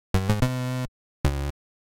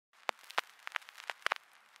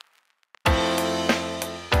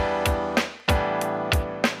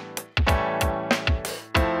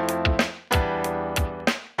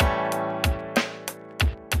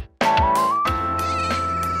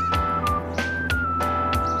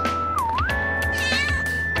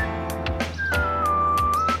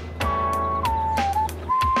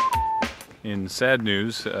sad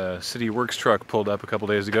news, City Works truck pulled up a couple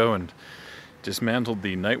days ago and dismantled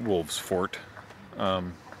the Nightwolves fort.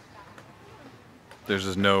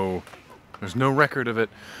 There's no record of it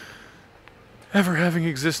ever having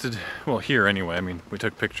existed. Well, here anyway. I mean, we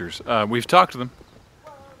took pictures. We've talked to them,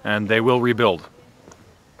 and they will rebuild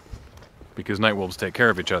because Nightwolves take care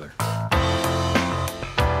of each other.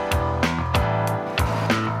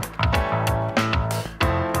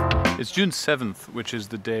 It's June 7th, which is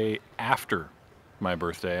the day after my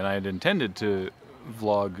birthday, and I had intended to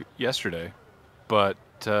vlog yesterday, but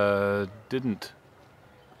didn't.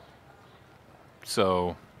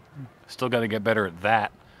 So, still got to get better at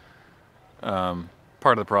that. Part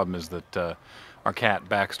of the problem is that our cat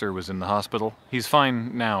Baxter was in the hospital. He's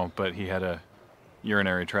fine now, but he had a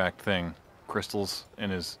urinary tract thing, crystals in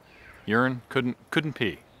his urine. Couldn't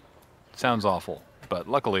pee. Sounds awful, but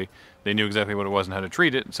luckily they knew exactly what it was and how to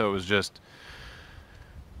treat it, so it was just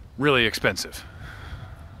really expensive.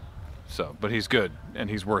 So, but he's good and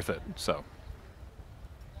he's worth it. So,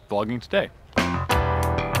 vlogging today.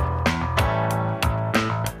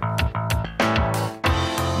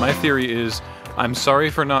 My theory is, I'm sorry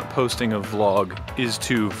for not posting a vlog is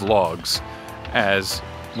to vlogs, as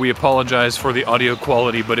we apologize for the audio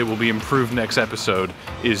quality, but it will be improved next episode,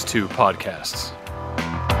 is to podcasts.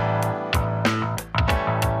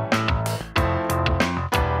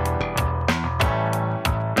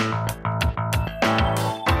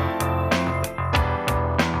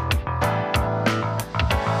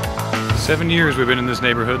 "7 years we've been in this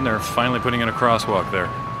neighborhood and they're finally putting in a crosswalk there.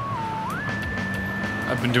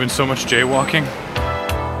 I've been doing so much jaywalking."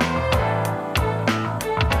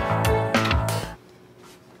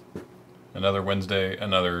 Another Wednesday,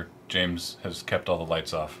 another James has kept all the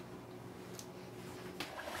lights off.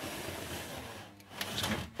 Just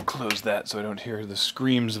gonna close that so I don't hear the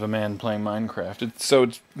screams of a man playing Minecraft. So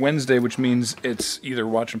it's Wednesday, which means it's either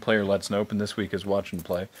Watch and Play or Let's Nope, and this week is Watch and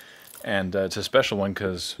Play. And it's a special one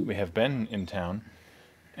because we have Ben in town.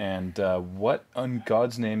 And what on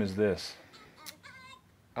God's name is this?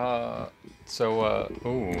 Oh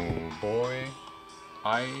boy,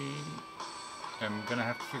 I am gonna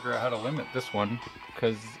have to figure out how to limit this one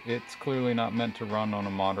because it's clearly not meant to run on a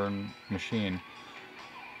modern machine.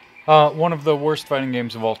 One of the worst fighting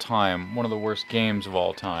games of all time. One of the worst games of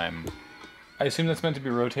all time. I assume that's meant to be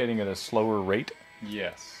rotating at a slower rate?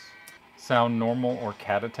 Yes. Sound normal or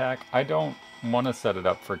cat attack? I don't want to set it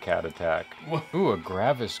up for cat attack. Ooh, a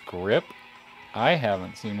Gravis grip? I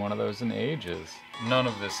haven't seen one of those in ages. None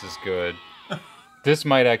of this is good. This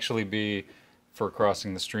might actually be for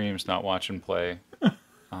crossing the streams, not Watch and Play.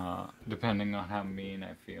 Depending on how mean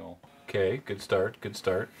I feel. Okay, good start, good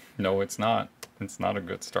start. No, it's not. It's not a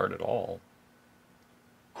good start at all.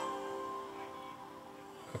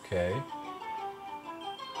 Okay.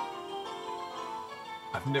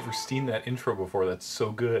 I've never seen that intro before. That's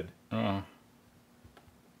so good. Have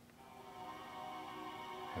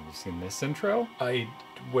you seen this intro?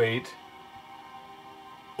 Wait.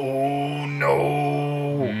 Oh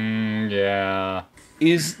no! Yeah.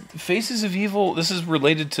 Is Faces of Evil, this is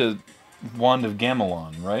related to Wand of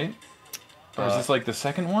Gamelon, right? Or is this like the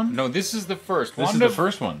second one? No, this is the first. This is the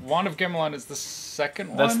first one. Wand of Gamelon is the second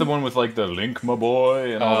one. That's the one with like the Link, my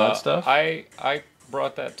boy, and all that stuff? I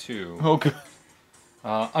brought that too. Oh, good.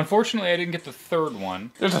 Unfortunately, I didn't get the third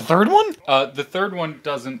one. There's a third one? The third one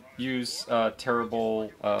doesn't use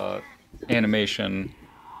terrible animation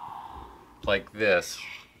like this.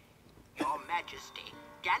 Your Majesty,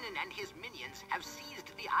 Ganon and his minions have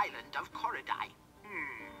seized the island of Korodai.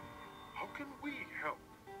 How can we help?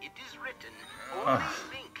 It is written, only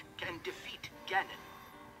Link can defeat Ganon.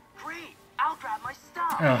 Great, I'll grab my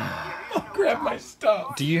stuff. I'll grab my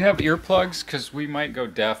stuff. Do you have earplugs? Because we might go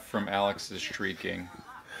deaf from Alex's shrieking.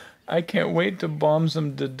 I can't wait to bomb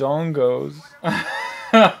some dodongos.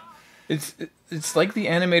 It's like the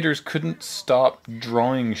animators couldn't stop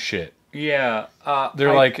drawing shit. Yeah.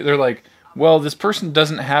 They're like, well, this person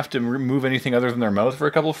doesn't have to remove anything other than their mouth for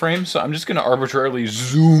a couple of frames, so I'm just gonna arbitrarily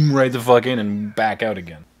zoom right the fuck in and back out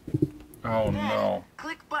again. Oh no.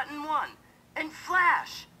 Click button 1 and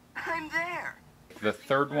flash. I'm there. The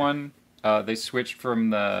third one, they switched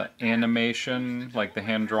from the animation, like the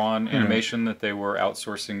hand-drawn animation that they were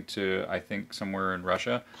outsourcing to, I think, somewhere in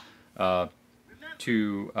Russia,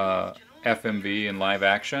 to FMV and live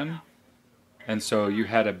action. And so you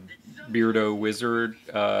had a Beardo wizard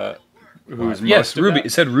who was yes, Ruby.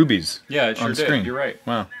 It said rubies. Yeah, it sure on did. Screen. You're right.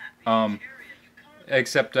 Wow.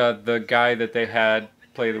 Except the guy that they had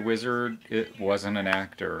play the wizard, it wasn't an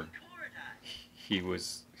actor. He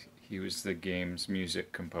was the game's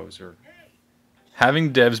music composer.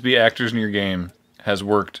 Having devs be actors in your game has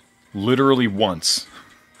worked Literally once.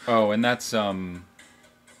 Oh, and that's,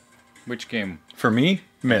 which game? For me,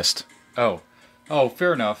 Myst. Oh. Oh,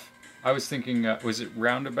 fair enough. I was thinking, was it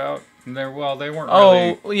Roundabout? Well, they weren't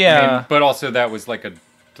Oh, really... yeah. I mean, but also that was like a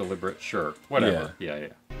deliberate, sure. Whatever. Yeah.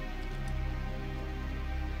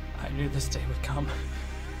 I knew this day would come.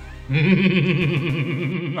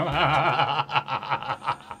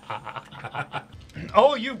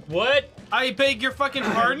 Oh, you what? I beg your fucking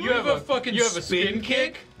pardon? You have a fucking spin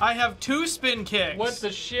kick? I have 2 spin kicks. What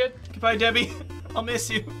the shit? Goodbye, Debbie. I'll miss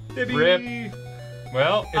you. Rip.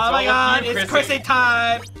 Well, it's Oh all my god, up to you, it's Chrissy. Chrissy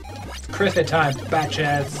time! Chrissy time,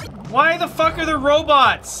 batch-ass. Why the fuck are there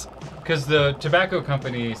robots? Because the tobacco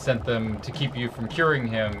company sent them to keep you from curing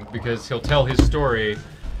him because he'll tell his story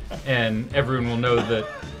and everyone will know that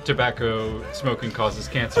tobacco smoking causes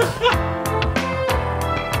cancer.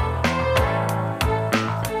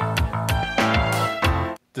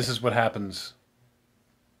 This is what happens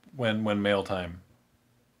when mail time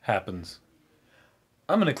happens.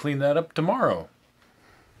 I'm gonna clean that up tomorrow.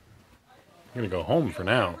 I'm gonna go home for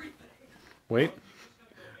now. Wait,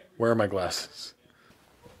 where are my glasses?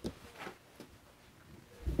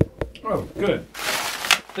 Oh, good.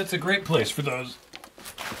 That's a great place for those.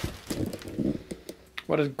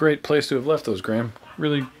 What a great place to have left those, Graham.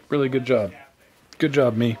 Really, really good job. Good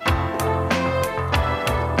job, me.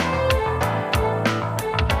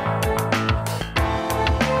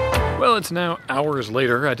 Well, it's now hours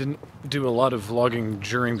later. I didn't do a lot of vlogging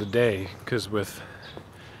during the day because with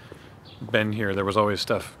Ben here, there was always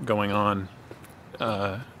stuff going on.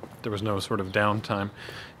 There was no sort of downtime.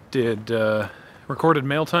 Recorded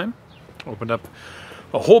mail time. Opened up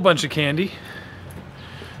a whole bunch of candy.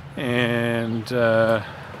 And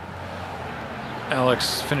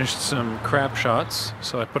Alex finished some crap shots.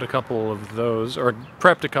 So I put a couple of those, or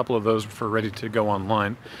prepped a couple of those for ready to go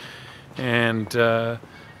online. And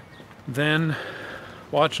then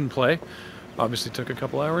watch and play. Obviously took a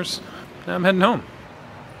couple hours. Now I'm heading home.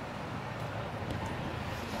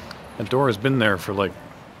 That door has been there for like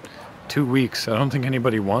 2 weeks. I don't think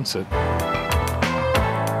anybody wants it.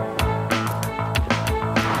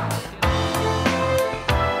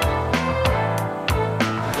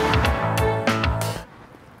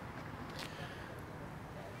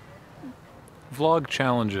 Vlog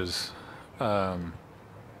challenges.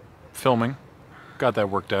 Filming. Got that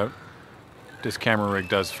worked out. This camera rig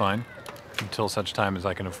does fine. Until such time as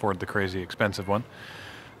I can afford the crazy expensive one.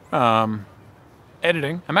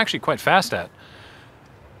 Editing, I'm actually quite fast at.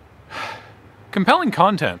 Compelling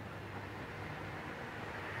content.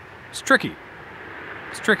 It's tricky.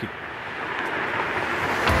 It's tricky.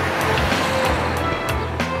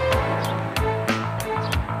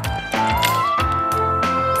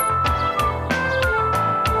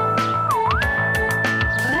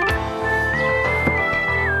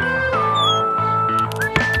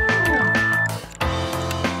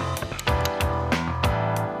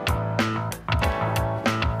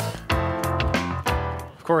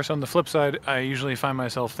 Of course, on the flip side, I usually find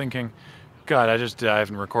myself thinking, God, I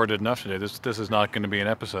haven't recorded enough today. This is not going to be an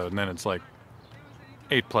episode. And then it's like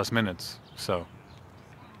 8+ minutes. So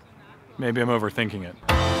maybe I'm overthinking it.